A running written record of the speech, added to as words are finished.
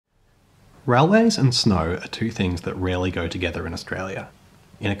Railways and snow are two things that rarely go together in Australia.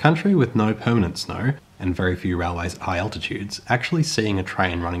 In a country with no permanent snow and very few railways at high altitudes, actually seeing a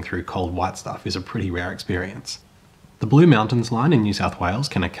train running through cold white stuff is a pretty rare experience. The Blue Mountains line in New South Wales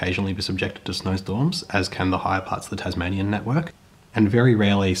can occasionally be subjected to snowstorms, as can the higher parts of the Tasmanian network, and very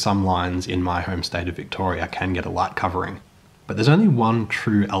rarely some lines in my home state of Victoria can get a light covering. But there's only one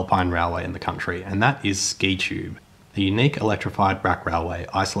true Alpine railway in the country, and that is Skitube, a unique electrified rack railway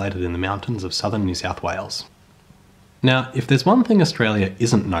isolated in the mountains of southern New South Wales. Now, if there's one thing Australia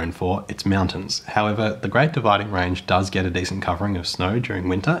isn't known for, it's mountains. However, the Great Dividing Range does get a decent covering of snow during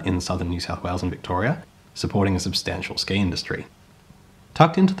winter in southern New South Wales and Victoria, supporting a substantial ski industry.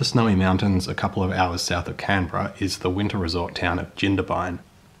 Tucked into the snowy mountains a couple of hours south of Canberra is the winter resort town of Jindabyne.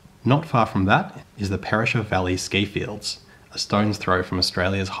 Not far from that is the Perisher Valley ski fields, a stone's throw from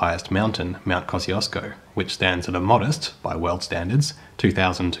Australia's highest mountain, Mount Kosciuszko, which stands at a modest, by world standards,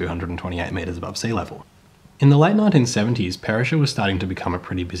 2,228 metres above sea level. In the late 1970s, Perisher was starting to become a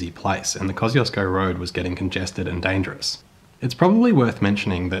pretty busy place, and the Kosciuszko Road was getting congested and dangerous. It's probably worth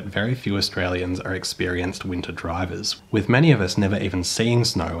mentioning that very few Australians are experienced winter drivers, with many of us never even seeing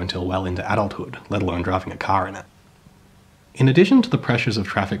snow until well into adulthood, let alone driving a car in it. In addition to the pressures of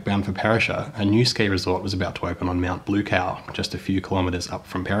traffic bound for Perisher, a new ski resort was about to open on Mount Blue Cow, just a few kilometres up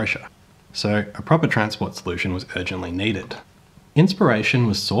from Perisher. So a proper transport solution was urgently needed. Inspiration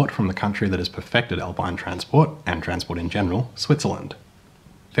was sought from the country that has perfected alpine transport, and transport in general, Switzerland.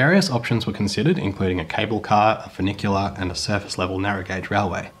 Various options were considered, including a cable car, a funicular, and a surface-level narrow-gauge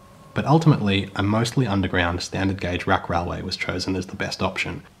railway. But ultimately, a mostly underground standard-gauge rack railway was chosen as the best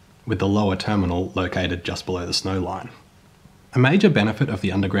option, with the lower terminal located just below the snow line. A major benefit of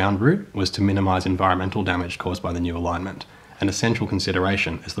the underground route was to minimise environmental damage caused by the new alignment, an essential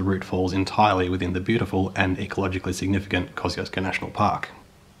consideration as the route falls entirely within the beautiful and ecologically significant Kosciuszko National Park.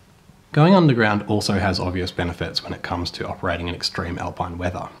 Going underground also has obvious benefits when it comes to operating in extreme alpine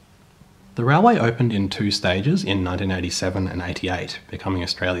weather. The railway opened in two stages in 1987 and 88, becoming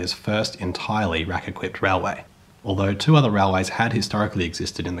Australia's first entirely rack-equipped railway, although two other railways had historically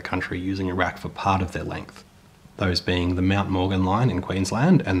existed in the country using a rack for part of their length, those being the Mount Morgan line in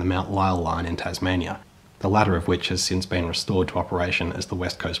Queensland and the Mount Lyell line in Tasmania, the latter of which has since been restored to operation as the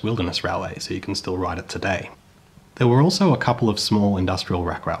West Coast Wilderness Railway, so you can still ride it today. There were also a couple of small industrial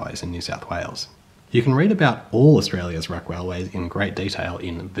rack railways in New South Wales. You can read about all Australia's rack railways in great detail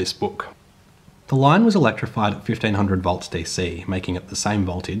in this book. The line was electrified at 1500 volts DC, making it the same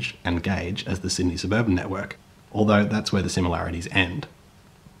voltage and gauge as the Sydney suburban network, although that's where the similarities end.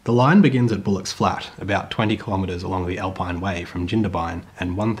 The line begins at Bullock's Flat, about 20 kilometres along the Alpine Way from Jindabyne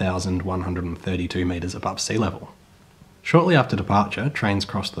and 1,132 metres above sea level. Shortly after departure, trains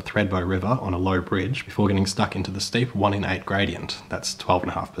cross the Thredbo River on a low bridge before getting stuck into the steep 1 in 8 gradient, that's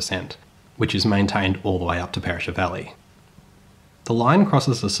 12.5%, which is maintained all the way up to Perisher Valley. The line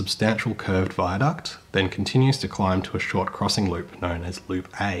crosses a substantial curved viaduct, then continues to climb to a short crossing loop known as Loop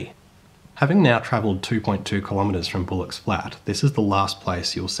A. Having now travelled 2.2 kilometres from Bullock's Flat, this is the last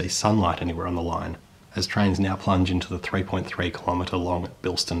place you'll see sunlight anywhere on the line, as trains now plunge into the 3.3 kilometre long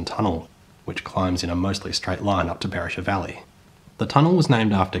Bilston Tunnel, which climbs in a mostly straight line up to Perisher Valley. The tunnel was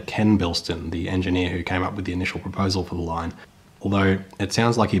named after Ken Bilston, the engineer who came up with the initial proposal for the line, although it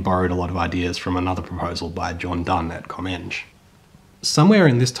sounds like he borrowed a lot of ideas from another proposal by John Dunn at ComEng. Somewhere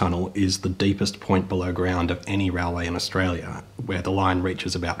in this tunnel is the deepest point below ground of any railway in Australia, where the line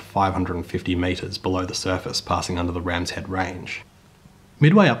reaches about 550 metres below the surface, passing under the Ram's Head Range.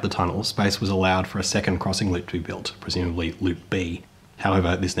 Midway up the tunnel, space was allowed for a second crossing loop to be built, presumably Loop B.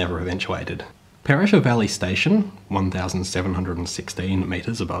 However, this never eventuated. Perisher Valley Station, 1,716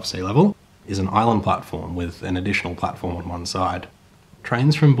 metres above sea level, is an island platform with an additional platform on one side.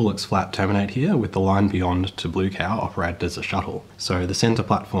 Trains from Bullock's Flat terminate here, with the line beyond to Blue Cow operated as a shuttle, so the centre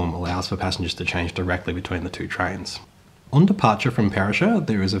platform allows for passengers to change directly between the two trains. On departure from Perisher,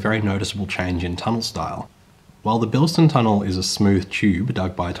 there is a very noticeable change in tunnel style. While the Bilston Tunnel is a smooth tube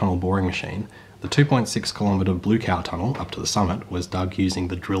dug by a tunnel boring machine, the 2.6 kilometre Blue Cow Tunnel up to the summit was dug using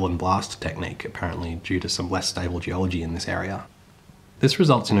the drill and blast technique, apparently due to some less stable geology in this area. This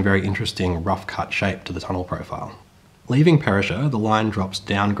results in a very interesting rough cut shape to the tunnel profile. Leaving Perisher, the line drops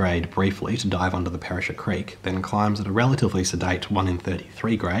downgrade briefly to dive under the Perisher Creek, then climbs at a relatively sedate 1 in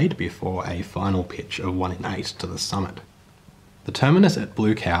 33 grade before a final pitch of 1 in 8 to the summit. The terminus at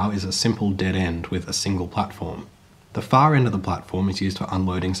Blue Cow is a simple dead end with a single platform. The far end of the platform is used for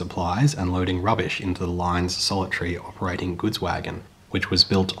unloading supplies and loading rubbish into the line's solitary operating goods wagon, which was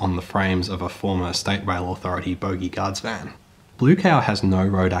built on the frames of a former State Rail Authority bogie guards van. Blue Cow has no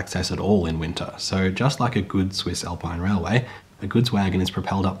road access at all in winter, so just like a good Swiss Alpine railway, A goods wagon is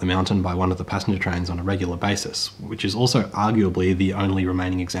propelled up the mountain by one of the passenger trains on a regular basis, which is also arguably the only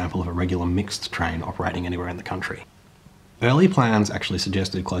remaining example of a regular mixed train operating anywhere in the country. Early plans actually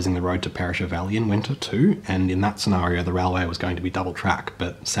suggested closing the road to Perisher Valley in winter too, and in that scenario the railway was going to be double track,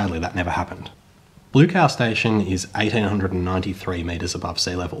 but sadly that never happened. Blue Cow Station is 1,893 metres above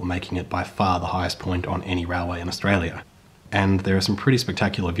sea level, making it by far the highest point on any railway in Australia. And there are some pretty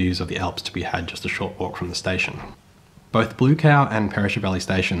spectacular views of the Alps to be had just a short walk from the station. Both Blue Cow and Perisher Valley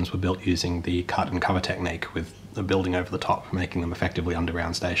stations were built using the cut and cover technique, with a building over the top, making them effectively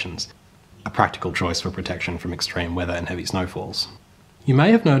underground stations. A practical choice for protection from extreme weather and heavy snowfalls. You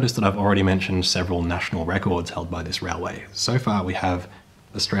may have noticed that I've already mentioned several national records held by this railway. So far we have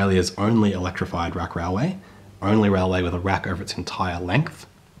Australia's only electrified rack railway, only railway with a rack over its entire length,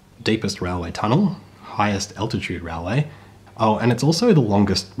 deepest railway tunnel, highest altitude railway, and it's also the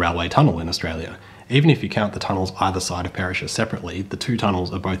longest railway tunnel in Australia. Even if you count the tunnels either side of Perisher separately, the two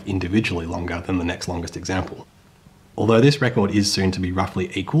tunnels are both individually longer than the next longest example. Although this record is soon to be roughly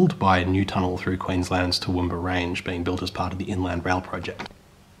equalled by a new tunnel through Queensland's Toowoomba Range being built as part of the Inland Rail project.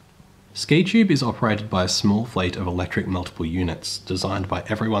 Skitube is operated by a small fleet of electric multiple units, designed by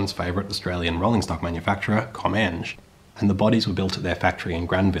everyone's favourite Australian rolling stock manufacturer, Comeng, and the bodies were built at their factory in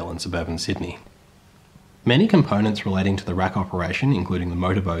Granville in suburban Sydney. Many components relating to the rack operation, including the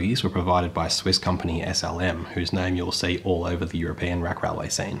motor bogies, were provided by Swiss company SLM, whose name you'll see all over the European rack railway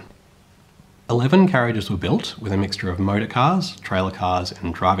scene. 11 carriages were built, with a mixture of motor cars, trailer cars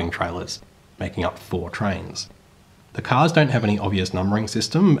and driving trailers, making up 4 trains. The cars don't have any obvious numbering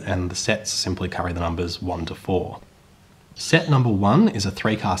system, and the sets simply carry the numbers 1 to 4. Set number 1 is a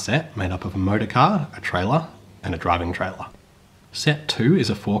 3-car set made up of a motor car, a trailer and a driving trailer. Set 2 is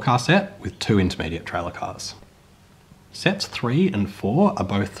a 4-car set with 2 intermediate trailer cars. Sets 3 and 4 are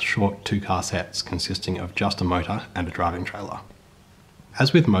both short 2-car sets consisting of just a motor and a driving trailer.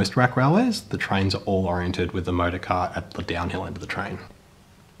 As with most rack railways, the trains are all oriented with the motor car at the downhill end of the train.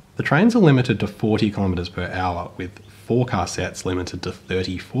 The trains are limited to 40 km per hour, with 4-car sets limited to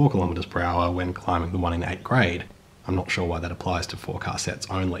 34 km per hour when climbing the 1 in 8 grade. I'm not sure why that applies to 4-car sets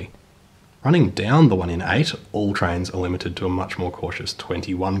only. Running down the 1 in 8, all trains are limited to a much more cautious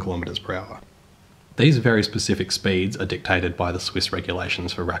 21 km per hour. These very specific speeds are dictated by the Swiss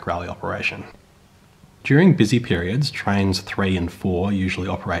regulations for rack rally operation. During busy periods, trains 3 and 4 usually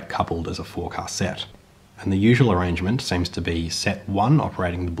operate coupled as a 4-car set, and the usual arrangement seems to be set 1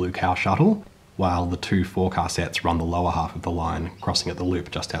 operating the Blue Cow shuttle, while the 2 4-car sets run the lower half of the line, crossing at the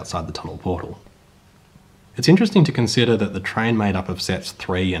loop just outside the tunnel portal. It's interesting to consider that the train made up of sets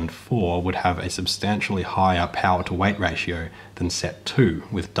 3 and 4 would have a substantially higher power to weight ratio than set 2,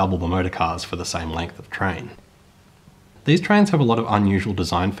 with double the motor cars for the same length of train. These trains have a lot of unusual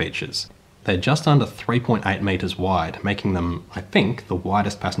design features. They're just under 3.8 metres wide, making them, I think, the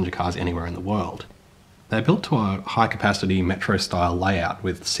widest passenger cars anywhere in the world. They're built to a high-capacity metro-style layout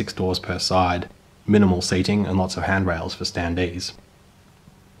with 6 doors per side, minimal seating and lots of handrails for standees.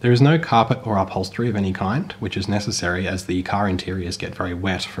 There is no carpet or upholstery of any kind, which is necessary as the car interiors get very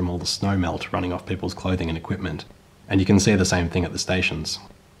wet from all the snow melt running off people's clothing and equipment, and you can see the same thing at the stations.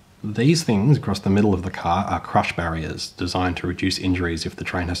 These things across the middle of the car are crush barriers, designed to reduce injuries if the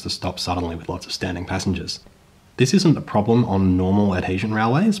train has to stop suddenly with lots of standing passengers. This isn't a problem on normal adhesion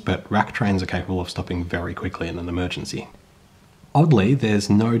railways, but rack trains are capable of stopping very quickly in an emergency. Oddly, there's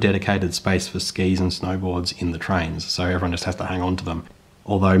no dedicated space for skis and snowboards in the trains, so everyone just has to hang on to them,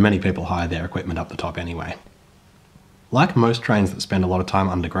 although many people hire their equipment up the top anyway. Like most trains that spend a lot of time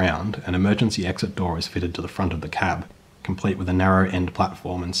underground, an emergency exit door is fitted to the front of the cab, complete with a narrow end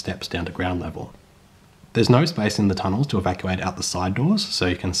platform and steps down to ground level. There's no space in the tunnels to evacuate out the side doors, so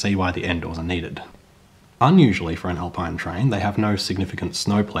you can see why the end doors are needed. Unusually for an Alpine train, they have no significant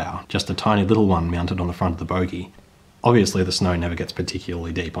snowplough, just a tiny little one mounted on the front of the bogie. Obviously the snow never gets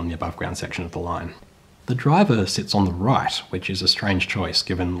particularly deep on the above ground section of the line. The driver sits on the right, which is a strange choice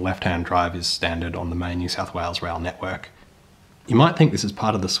given left-hand drive is standard on the main New South Wales rail network. You might think this is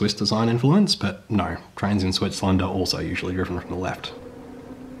part of the Swiss design influence, but no, trains in Switzerland are also usually driven from the left.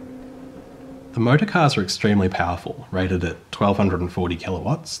 The motor cars are extremely powerful, rated at 1240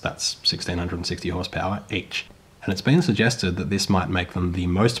 kilowatts, that's 1660 horsepower each, and it's been suggested that this might make them the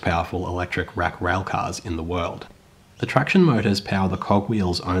most powerful electric rack rail cars in the world. The traction motors power the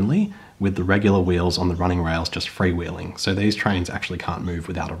cogwheels only, with the regular wheels on the running rails just freewheeling, so these trains actually can't move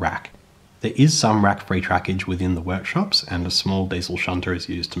without a rack. There is some rack-free trackage within the workshops, and a small diesel shunter is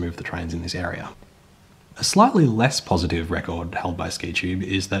used to move the trains in this area. A slightly less positive record held by Skitube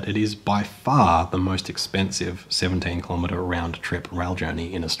is that it is by far the most expensive 17-kilometre round-trip rail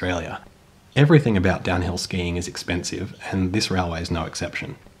journey in Australia. Everything about downhill skiing is expensive, and this railway is no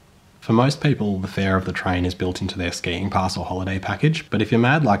exception. For most people, the fare of the train is built into their skiing pass or holiday package, but if you're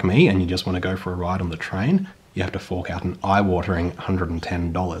mad like me and you just want to go for a ride on the train, you have to fork out an eye-watering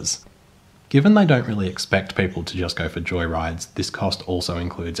 $110. Given they don't really expect people to just go for joyrides, this cost also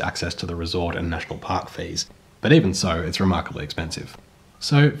includes access to the resort and national park fees, but even so, it's remarkably expensive.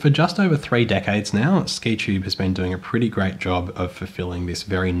 So for just over 3 decades now, Skitube has been doing a pretty great job of fulfilling this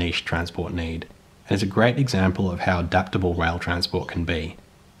very niche transport need, and is a great example of how adaptable rail transport can be.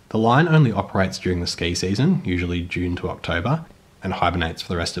 The line only operates during the ski season, usually June to October, and hibernates for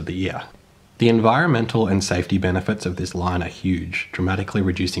the rest of the year. The environmental and safety benefits of this line are huge, dramatically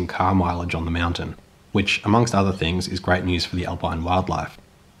reducing car mileage on the mountain, which, amongst other things, is great news for the Alpine wildlife.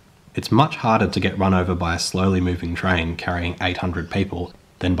 It's much harder to get run over by a slowly moving train carrying 800 people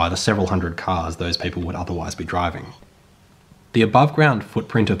than by the several hundred cars those people would otherwise be driving. The above-ground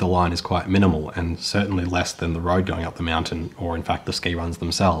footprint of the line is quite minimal, and certainly less than the road going up the mountain, or in fact the ski runs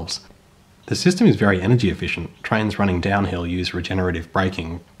themselves. The system is very energy efficient. Trains running downhill use regenerative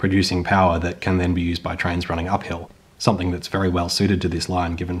braking, producing power that can then be used by trains running uphill, something that's very well suited to this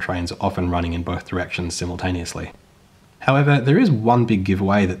line given trains are often running in both directions simultaneously. However, there is one big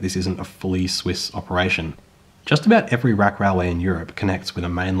giveaway that this isn't a fully Swiss operation. Just about every rack railway in Europe connects with a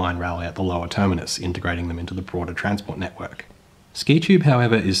mainline railway at the lower terminus, integrating them into the broader transport network. Skitube,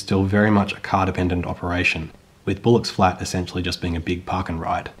 however, is still very much a car-dependent operation, with Bullock's Flat essentially just being a big park and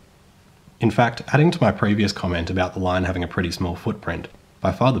ride. In fact, adding to my previous comment about the line having a pretty small footprint,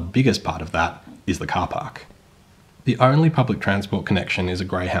 by far the biggest part of that is the car park. The only public transport connection is a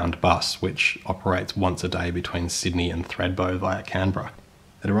Greyhound bus, which operates once a day between Sydney and Thredbo via Canberra.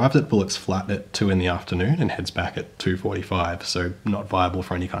 It arrives at Bullock's Flat at 2 in the afternoon and heads back at 2:45, so not viable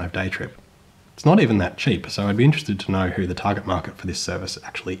for any kind of day trip. It's not even that cheap, so I'd be interested to know who the target market for this service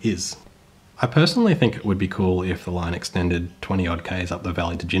actually is. I personally think it would be cool if the line extended 20 odd k's up the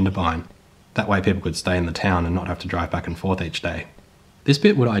valley to Jindabyne. That way people could stay in the town and not have to drive back and forth each day. This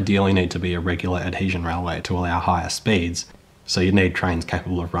bit would ideally need to be a regular adhesion railway to allow higher speeds, so you'd need trains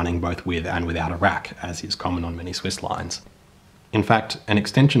capable of running both with and without a rack, as is common on many Swiss lines. In fact, an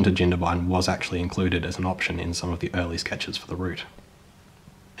extension to Jindabyne was actually included as an option in some of the early sketches for the route.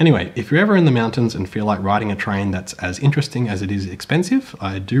 Anyway, if you're ever in the mountains and feel like riding a train that's as interesting as it is expensive,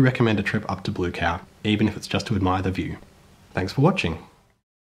 I do recommend a trip up to Blue Cow, even if it's just to admire the view. Thanks for watching.